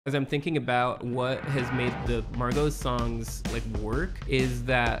As I'm thinking about what has made the Margot songs like work is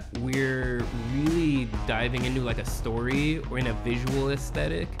that we're really diving into like a story or in a visual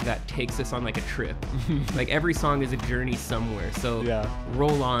aesthetic that takes us on like a trip. Like every song is a journey somewhere. So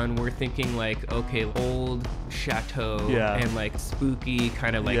Roll On, we're thinking like, okay, old chateau and like spooky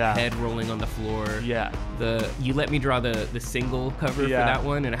kind of like head rolling on the floor. The You Let Me Draw the single cover for that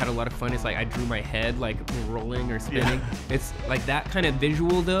one, and I had a lot of fun. It's like I drew my head like rolling or spinning. It's like that kind of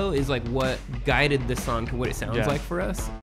visual though is like what guided the song to what it sounds like for us.